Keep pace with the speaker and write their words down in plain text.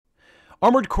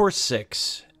Armored Core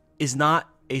 6 is not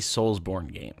a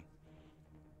Soulsborne game.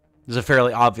 This is a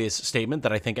fairly obvious statement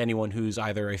that I think anyone who's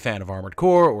either a fan of Armored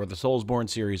Core or the Soulsborne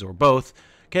series or both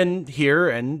can hear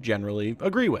and generally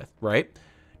agree with, right?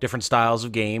 Different styles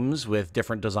of games with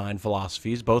different design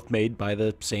philosophies, both made by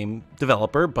the same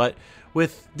developer, but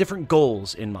with different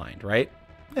goals in mind, right?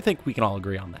 I think we can all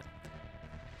agree on that.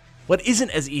 What isn't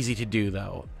as easy to do,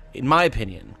 though, in my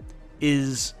opinion,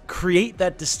 is create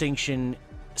that distinction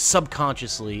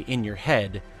subconsciously in your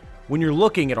head when you're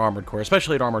looking at Armored Core,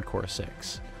 especially at Armored Core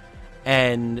 6,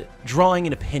 and drawing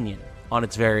an opinion on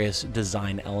its various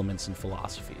design elements and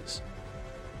philosophies.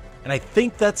 And I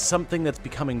think that's something that's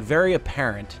becoming very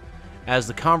apparent as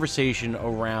the conversation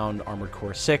around Armored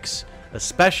Core 6,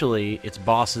 especially its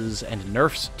bosses and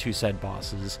nerfs to said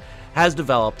bosses, has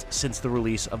developed since the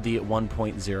release of the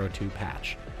 1.02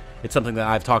 patch. It's something that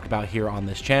I've talked about here on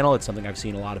this channel. It's something I've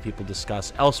seen a lot of people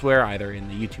discuss elsewhere, either in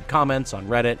the YouTube comments, on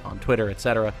Reddit, on Twitter,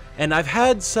 etc. And I've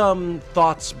had some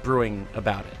thoughts brewing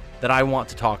about it that I want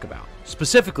to talk about,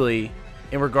 specifically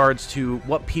in regards to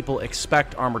what people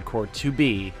expect Armored Core to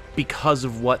be because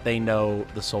of what they know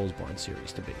the Soulsborne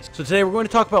series to be. So today we're going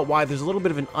to talk about why there's a little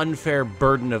bit of an unfair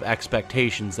burden of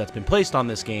expectations that's been placed on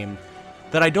this game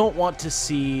that I don't want to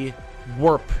see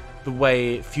warp the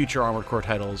way future Armored Core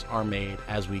titles are made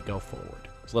as we go forward.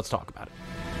 So let's talk about it.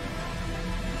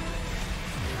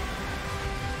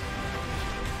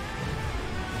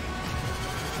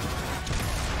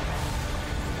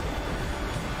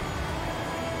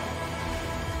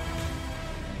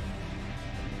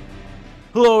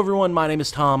 Hello everyone, my name is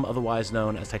Tom, otherwise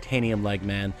known as Titanium Leg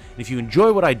Man. And if you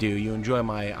enjoy what I do, you enjoy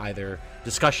my either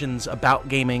discussions about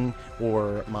gaming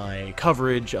or my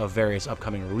coverage of various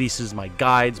upcoming releases, my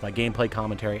guides, my gameplay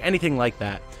commentary, anything like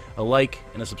that, a like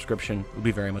and a subscription would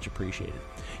be very much appreciated.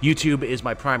 YouTube is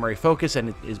my primary focus, and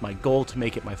it is my goal to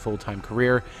make it my full-time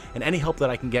career, and any help that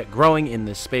I can get growing in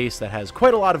this space that has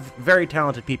quite a lot of very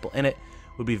talented people in it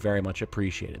would be very much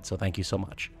appreciated, so thank you so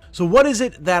much. So what is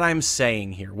it that I'm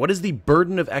saying here? What is the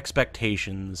burden of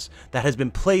expectations that has been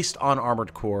placed on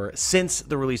Armored Core since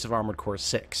the release of Armored Core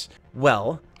 6?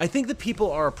 Well, I think that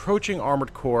people are approaching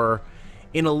Armored Core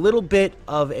in a little bit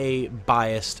of a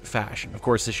biased fashion. Of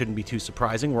course, this shouldn't be too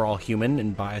surprising. We're all human,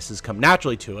 and biases come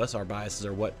naturally to us. Our biases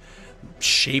are what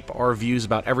shape our views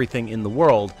about everything in the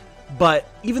world. But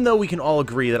even though we can all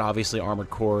agree that obviously Armored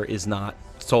Core is not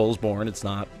Soulsborne, it's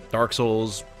not Dark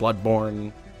Souls,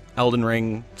 Bloodborne, Elden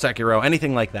Ring, Sekiro,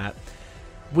 anything like that,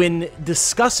 when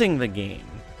discussing the game,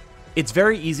 it's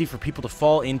very easy for people to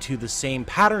fall into the same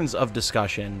patterns of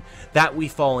discussion that we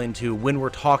fall into when we're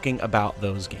talking about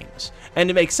those games. And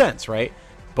it makes sense, right?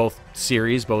 Both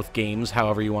series, both games,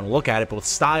 however you want to look at it, both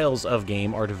styles of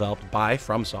game are developed by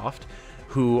FromSoft,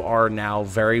 who are now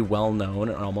very well known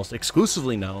and almost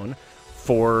exclusively known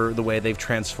for the way they've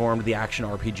transformed the action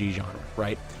RPG genre,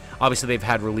 right? Obviously, they've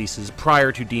had releases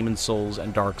prior to Demon's Souls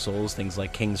and Dark Souls, things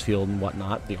like Kingsfield and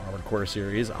whatnot, the Armored Core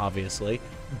series, obviously.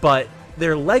 But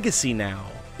their legacy now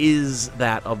is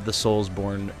that of the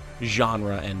Soulsborne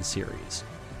genre and series.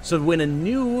 So when a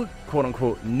new,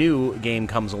 quote-unquote, new game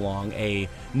comes along, a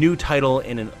new title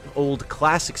in an old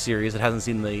classic series that hasn't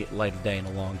seen the light of day in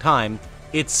a long time,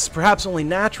 it's perhaps only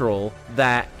natural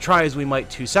that, try as we might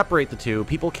to separate the two,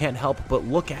 people can't help but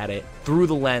look at it through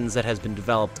the lens that has been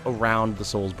developed around the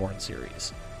Soulsborne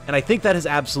series. And I think that has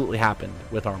absolutely happened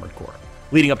with Armored Core.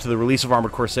 Leading up to the release of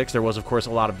Armored Core 6, there was, of course,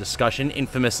 a lot of discussion,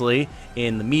 infamously,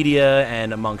 in the media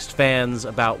and amongst fans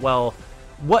about, well,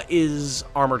 what is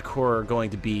Armored Core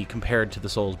going to be compared to the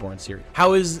Soulsborne series?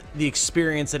 How is the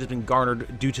experience that has been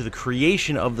garnered due to the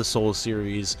creation of the Souls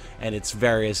series and its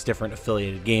various different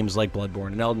affiliated games like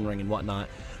Bloodborne and Elden Ring and whatnot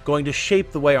going to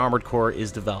shape the way Armored Core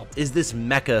is developed? Is this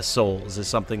Mecha Souls? Is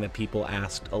something that people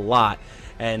asked a lot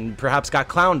and perhaps got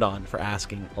clowned on for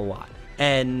asking a lot.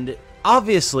 And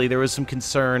obviously there was some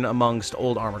concern amongst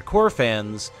old Armored Core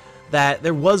fans that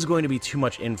there was going to be too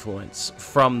much influence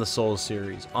from the Souls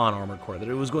series on Armored Core, that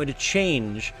it was going to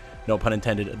change, no pun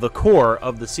intended, the core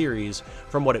of the series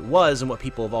from what it was and what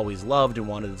people have always loved and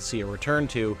wanted to see a return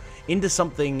to into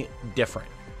something different.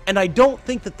 And I don't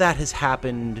think that that has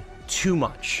happened too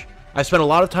much. I've spent a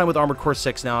lot of time with Armored Core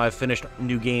 6 now. I've finished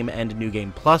New Game and New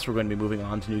Game Plus. We're going to be moving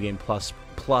on to New Game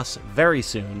Plus very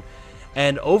soon.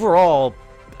 And overall,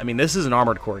 I mean, this is an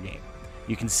Armored Core game.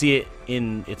 You can see it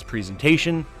in its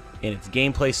presentation, in its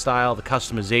gameplay style, the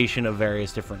customization of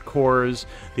various different cores,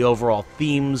 the overall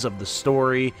themes of the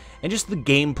story, and just the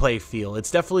gameplay feel.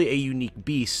 It's definitely a unique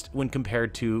beast when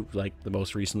compared to, like, the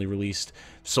most recently released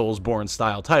Soulsborne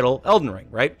style title, Elden Ring,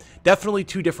 right? Definitely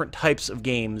two different types of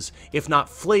games, if not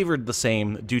flavored the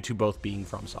same, due to both being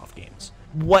FromSoft games.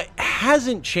 What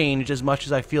hasn't changed as much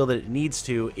as I feel that it needs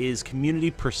to is community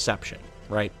perception,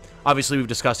 right? Obviously, we've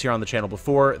discussed here on the channel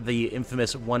before the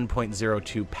infamous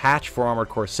 1.02 patch for Armored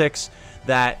Core 6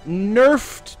 that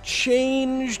nerfed,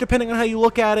 changed, depending on how you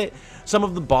look at it, some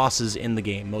of the bosses in the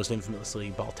game, most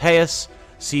infamously Balteus,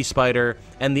 Sea Spider,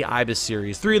 and the Ibis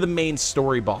series, 3 of the main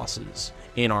story bosses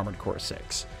in Armored Core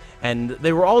 6. And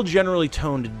they were all generally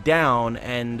toned down,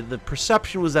 and the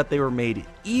perception was that they were made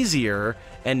easier,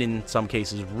 and in some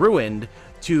cases ruined,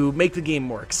 to make the game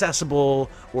more accessible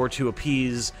or to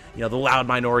appease, the loud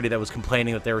minority that was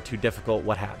complaining that they were too difficult,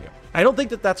 what have you. I don't think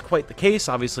that that's quite the case.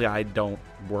 Obviously, I don't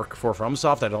work for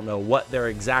FromSoft. I don't know what their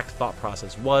exact thought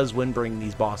process was when bringing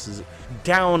these bosses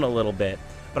down a little bit.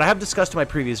 But I have discussed in my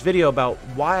previous video about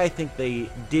why I think they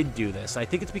did do this. And I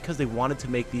think it's because they wanted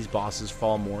to make these bosses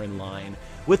fall more in line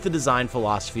with the design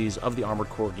philosophies of the Armored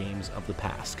Core games of the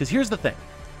past. Because here's the thing.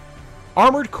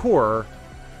 Armored Core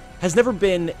has never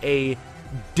been a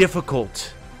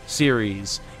difficult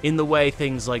series in the way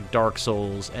things like Dark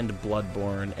Souls and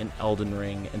Bloodborne and Elden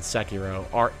Ring and Sekiro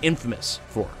are infamous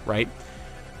for, right?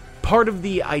 Part of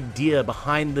the idea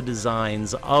behind the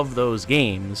designs of those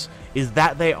games is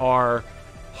that they are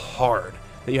hard,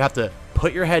 that you have to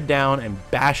put your head down and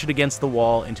bash it against the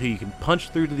wall until you can punch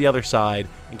through to the other side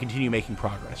and continue making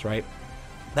progress, right?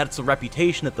 That's the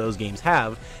reputation that those games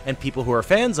have, and people who are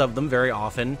fans of them very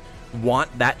often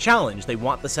want that challenge. They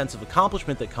want the sense of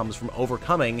accomplishment that comes from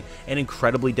overcoming an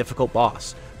incredibly difficult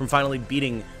boss, from finally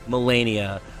beating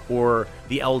Melania, or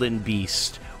the Elden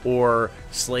Beast, or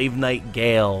Slave Knight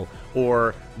Gale,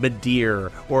 or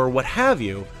Midir, or what have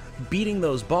you. Beating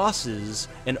those bosses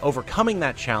and overcoming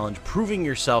that challenge, proving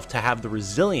yourself to have the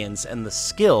resilience and the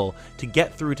skill to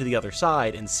get through to the other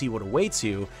side and see what awaits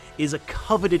you, is a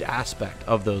coveted aspect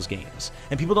of those games.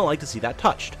 And people don't like to see that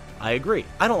touched. I agree.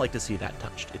 I don't like to see that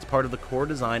touched. It's part of the core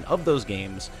design of those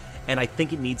games, and I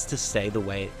think it needs to stay the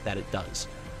way that it does.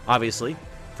 Obviously,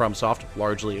 FromSoft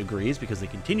largely agrees because they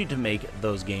continue to make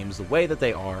those games the way that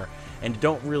they are and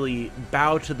don't really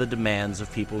bow to the demands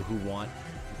of people who want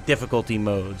difficulty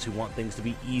modes, who want things to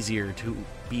be easier, to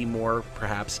be more,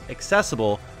 perhaps,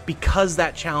 accessible, because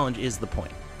that challenge is the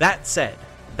point. That said,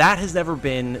 that has never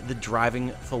been the driving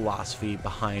philosophy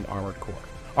behind Armored Core.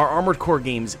 Are Armored Core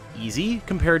games easy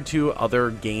compared to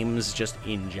other games just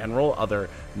in general, other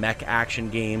mech action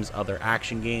games, other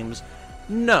action games?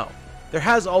 No. There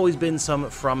has always been some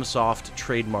FromSoft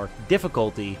trademark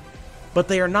difficulty, but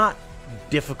they are not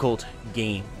difficult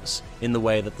games in the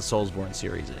way that the Soulsborne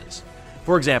series is.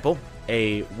 For example,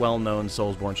 a well-known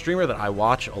Soulsborne streamer that I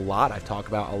watch a lot, I've talked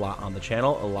about a lot on the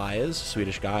channel, Elias,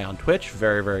 Swedish guy on Twitch,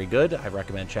 very, very good. I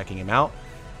recommend checking him out.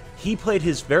 He played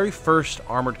his very first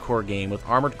Armored Core game with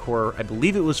Armored Core, I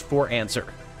believe it was 4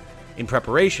 Answer, in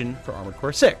preparation for Armored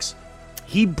Core 6.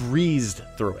 He breezed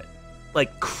through it,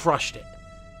 like crushed it.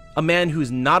 A man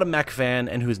who's not a mech fan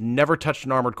and who's never touched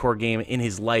an Armored Core game in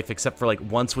his life except for like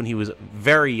once when he was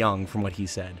very young, from what he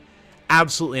said,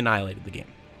 absolutely annihilated the game.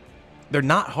 They're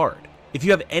not hard. If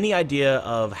you have any idea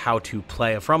of how to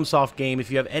play a FromSoft game, if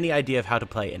you have any idea of how to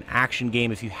play an action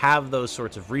game, if you have those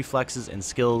sorts of reflexes and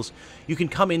skills, you can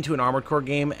come into an Armored Core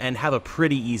game and have a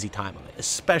pretty easy time of it,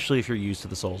 especially if you're used to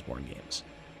the Soulsborne games.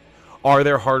 Are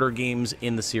there harder games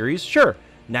in the series? Sure.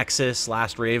 Nexus,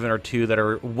 Last Raven are 2 that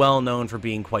are well known for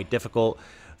being quite difficult.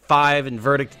 5 and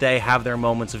Verdict Day have their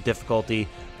moments of difficulty,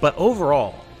 but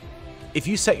overall, if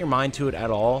you set your mind to it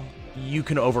at all, you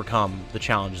can overcome the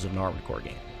challenges of an Armored Core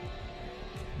game.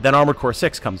 Then Armored Core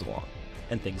 6 comes along,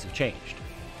 and things have changed.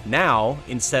 Now,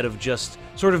 instead of just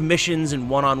sort of missions and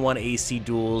one-on-one AC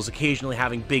duels, occasionally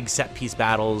having big set-piece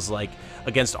battles like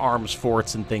against arms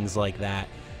forts and things like that,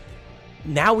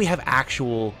 now we have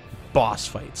actual boss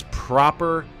fights,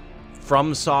 proper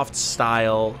FromSoft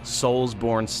style,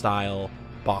 Soulsborne style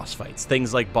boss fights.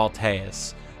 Things like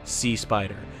Balteus, Sea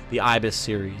Spider, the Ibis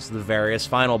series, the various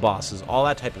final bosses, all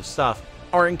that type of stuff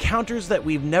are encounters that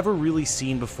we've never really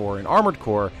seen before in Armored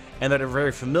Core and that are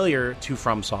very familiar to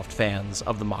FromSoft fans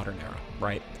of the modern era,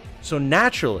 right? So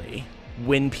naturally,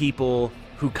 when people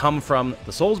who come from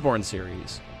the Soulsborne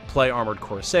series play Armored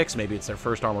Core 6, maybe it's their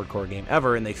first Armored Core game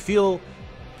ever, and they feel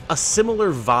a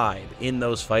similar vibe in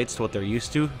those fights to what they're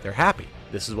used to, they're happy.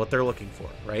 This is what they're looking for,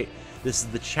 right? This is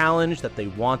the challenge that they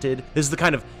wanted. This is the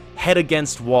kind of head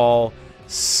against wall,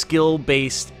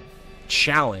 skill-based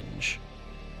challenge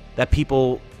that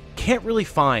people can't really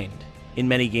find in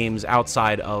many games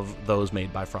outside of those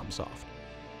made by FromSoft.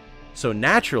 So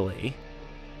naturally,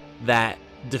 that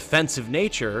defensive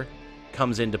nature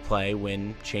comes into play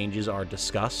when changes are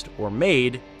discussed or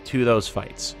made to those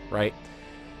fights, right?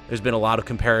 There's been a lot of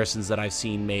comparisons that I've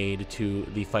seen made to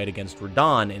the fight against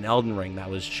Radahn in Elden Ring that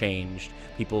was changed.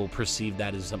 People perceived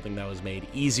that as something that was made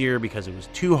easier because it was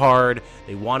too hard.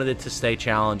 They wanted it to stay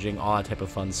challenging, all that type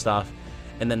of fun stuff.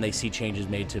 And then they see changes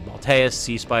made to Malteus,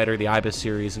 Sea Spider, the Ibis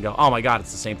series, and go, oh my god,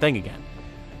 it's the same thing again.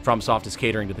 FromSoft is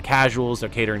catering to the casuals, they're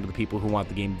catering to the people who want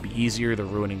the game to be easier, they're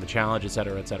ruining the challenge,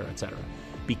 etc., etc., etc.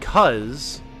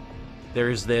 Because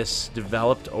there's this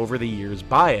developed over the years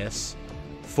bias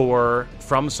for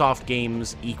FromSoft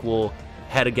games equal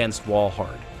head against wall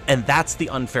hard. And that's the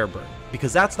unfair burden,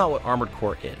 because that's not what Armored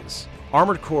Core is.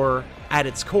 Armored Core, at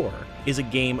its core, is a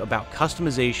game about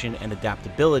customization and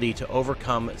adaptability to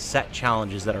overcome set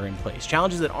challenges that are in place.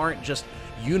 Challenges that aren't just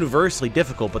universally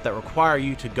difficult, but that require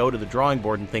you to go to the drawing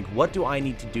board and think, what do I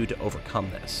need to do to overcome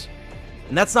this?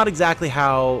 And that's not exactly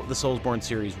how the Soulsborne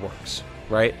series works,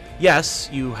 right? Yes,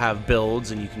 you have builds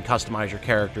and you can customize your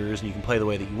characters and you can play the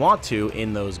way that you want to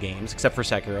in those games, except for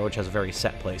Sekiro, which has a very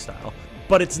set playstyle.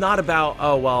 But it's not about,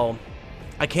 oh, well,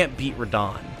 I can't beat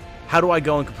Radahn. How do I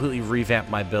go and completely revamp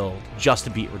my build just to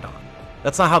beat Radahn?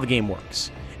 That's not how the game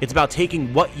works. It's about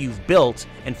taking what you've built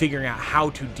and figuring out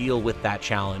how to deal with that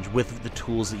challenge with the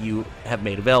tools that you have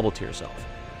made available to yourself.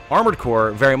 Armored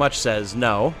Core very much says,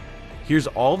 no, here's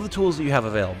all of the tools that you have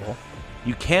available.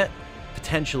 You can't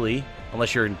potentially,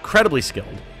 unless you're incredibly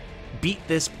skilled, beat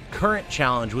this current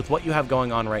challenge with what you have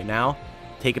going on right now.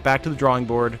 Take it back to the drawing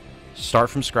board, start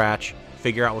from scratch,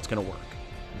 figure out what's going to work.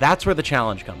 That's where the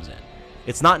challenge comes in.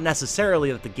 It's not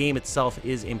necessarily that the game itself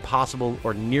is impossible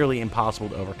or nearly impossible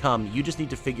to overcome. You just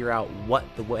need to figure out what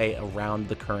the way around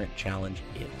the current challenge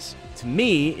is. To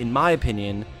me, in my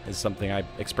opinion, is something I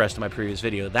expressed in my previous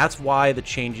video, that's why the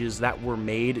changes that were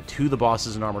made to the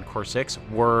bosses in Armored Core 6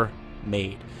 were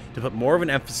made. To put more of an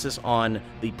emphasis on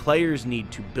the players' need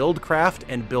to build craft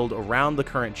and build around the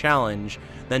current challenge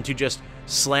than to just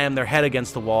slam their head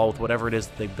against the wall with whatever it is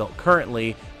that they've built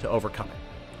currently to overcome it.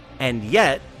 And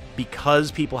yet,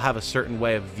 because people have a certain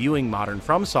way of viewing modern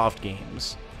FromSoft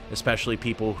games, especially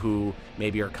people who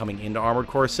maybe are coming into Armored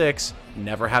Core 6,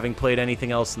 never having played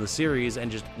anything else in the series,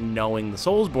 and just knowing the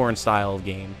Soulsborne style of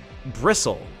game,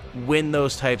 bristle when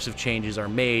those types of changes are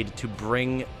made to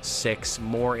bring 6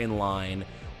 more in line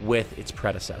with its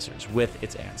predecessors, with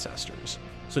its ancestors.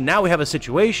 So now we have a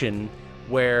situation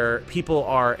where people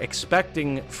are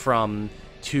expecting From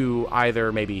to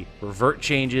either maybe revert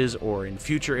changes or in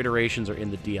future iterations or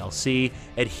in the DLC,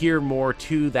 adhere more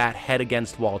to that head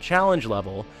against wall challenge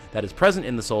level that is present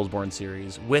in the Soulsborne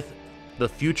series with the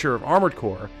future of Armored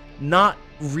Core, not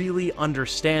really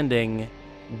understanding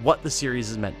what the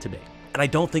series is meant to be. And I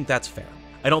don't think that's fair.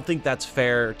 I don't think that's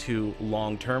fair to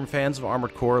long-term fans of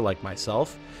Armored Core like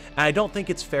myself, and I don't think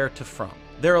it's fair to From.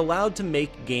 They're allowed to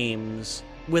make games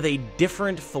with a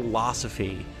different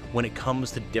philosophy when it comes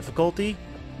to difficulty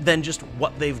than just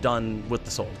what they've done with the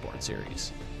Soulsborne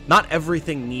series. Not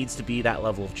everything needs to be that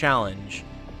level of challenge,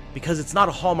 because it's not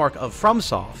a hallmark of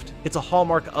FromSoft, it's a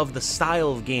hallmark of the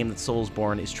style of game that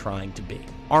Soulsborne is trying to be.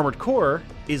 Armored Core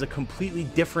is a completely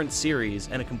different series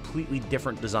and a completely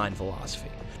different design philosophy.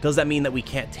 Does that mean that we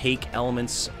can't take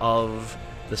elements of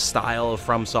the style of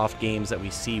FromSoft games that we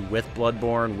see with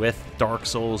Bloodborne, with Dark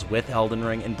Souls, with Elden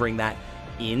Ring, and bring that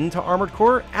into Armored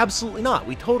Core? Absolutely not.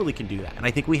 We totally can do that, and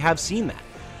I think we have seen that.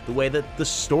 The way that the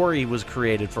story was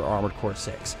created for Armored Core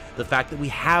 6, the fact that we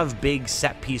have big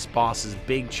set-piece bosses,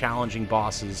 big challenging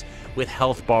bosses with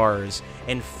health bars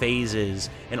and phases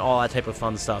and all that type of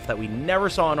fun stuff that we never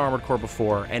saw in Armored Core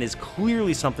before and is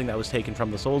clearly something that was taken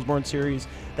from the Soulsborne series,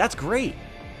 that's great.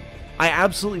 I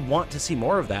absolutely want to see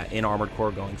more of that in Armored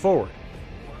Core going forward.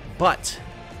 But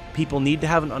people need to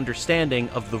have an understanding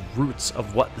of the roots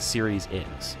of what the series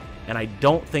is. And I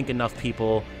don't think enough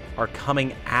people are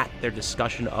coming at their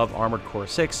discussion of Armored Core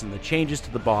 6 and the changes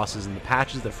to the bosses and the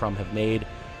patches that From have made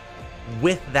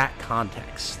with that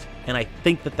context. And I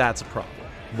think that that's a problem.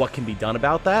 What can be done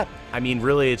about that? I mean,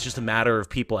 really, it's just a matter of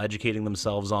people educating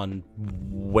themselves on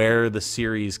where the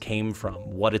series came from,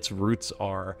 what its roots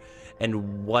are,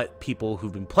 and what people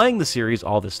who've been playing the series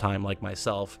all this time, like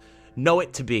myself, know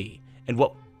it to be, and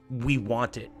what we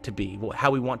want it to be,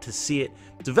 how we want to see it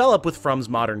develop with From's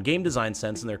modern game design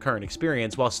sense and their current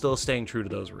experience while still staying true to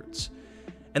those roots.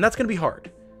 And that's going to be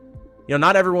hard. You know,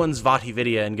 not everyone's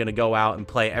VaatiVidya and going to go out and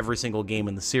play every single game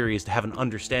in the series to have an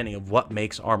understanding of what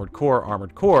makes Armored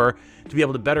Core, to be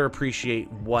able to better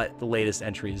appreciate what the latest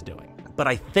entry is doing. But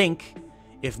I think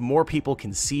if more people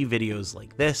can see videos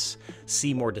like this,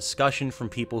 see more discussion from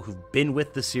people who've been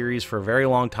with the series for a very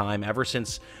long time, ever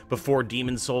since before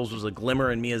Demon's Souls was a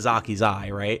glimmer in Miyazaki's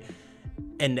eye, right?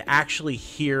 And actually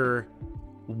hear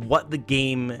what the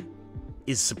game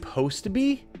is supposed to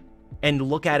be and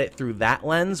look at it through that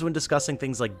lens when discussing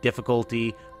things like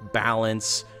difficulty,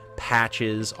 balance,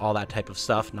 patches, all that type of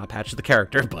stuff. Not patches the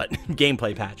character, but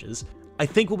gameplay patches. I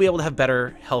think we'll be able to have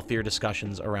better, healthier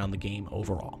discussions around the game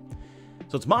overall.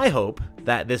 So it's my hope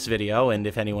that this video, and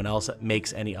if anyone else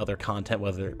makes any other content,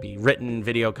 whether it be written,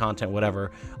 video content,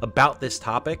 whatever, about this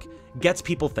topic, gets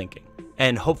people thinking,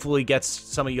 and hopefully gets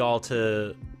some of y'all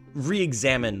to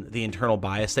re-examine the internal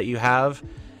bias that you have,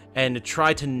 and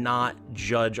try to not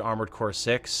judge Armored Core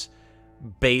 6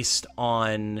 based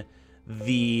on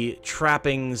the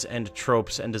trappings and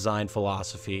tropes and design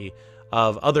philosophy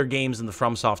of other games in the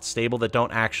FromSoft stable that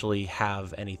don't actually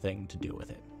have anything to do with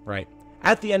it, right?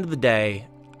 At the end of the day,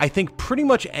 I think pretty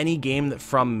much any game that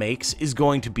From makes is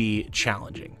going to be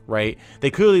challenging, right? They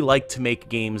clearly like to make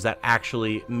games that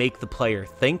actually make the player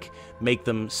think, make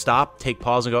them stop, take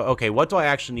pause, and go, okay, what do I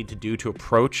actually need to do to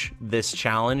approach this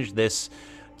challenge, this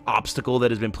obstacle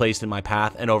that has been placed in my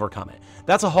path, and overcome it?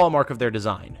 That's a hallmark of their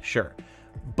design, sure.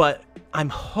 But I'm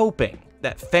hoping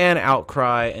that fan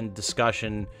outcry and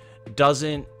discussion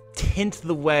doesn't tint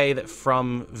the way that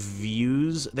From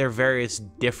views their various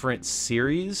different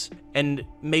series and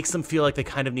makes them feel like they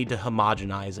kind of need to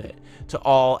homogenize it to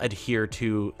all adhere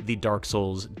to the Dark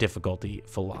Souls difficulty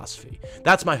philosophy.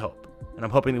 That's my hope, and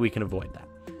I'm hoping that we can avoid that.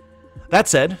 That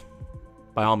said,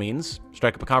 by all means,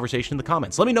 strike up a conversation in the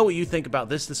comments. Let me know what you think about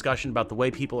this discussion, about the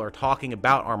way people are talking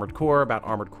about Armored Core, about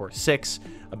Armored Core 6,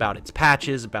 about its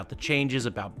patches, about the changes,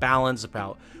 about balance,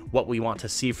 about what we want to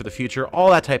see for the future, all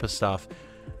that type of stuff,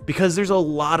 because there's a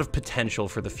lot of potential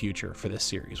for the future for this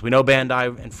series. We know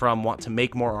Bandai and From want to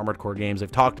make more Armored Core games.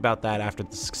 They've talked about that after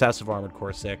the success of Armored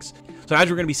Core 6. So as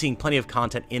we're going to be seeing plenty of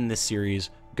content in this series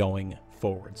going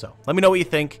forward. So let me know what you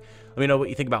think. Let me know what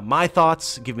you think about my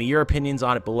thoughts. Give me your opinions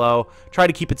on it below. Try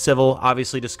to keep it civil.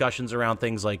 Obviously, discussions around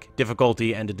things like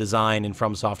difficulty and design in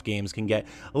FromSoft games can get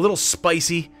a little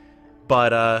spicy, but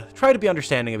try to be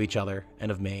understanding of each other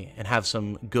and of me and have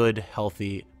some good,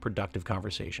 healthy, productive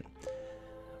conversation.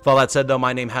 With all that said, though,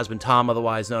 my name has been Tom,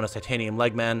 otherwise known as Titanium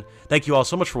Legman. Thank you all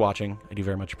so much for watching. I do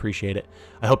very much appreciate it.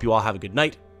 I hope you all have a good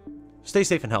night. Stay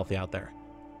safe and healthy out there.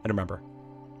 And remember,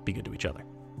 be good to each other.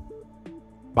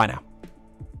 Bye now.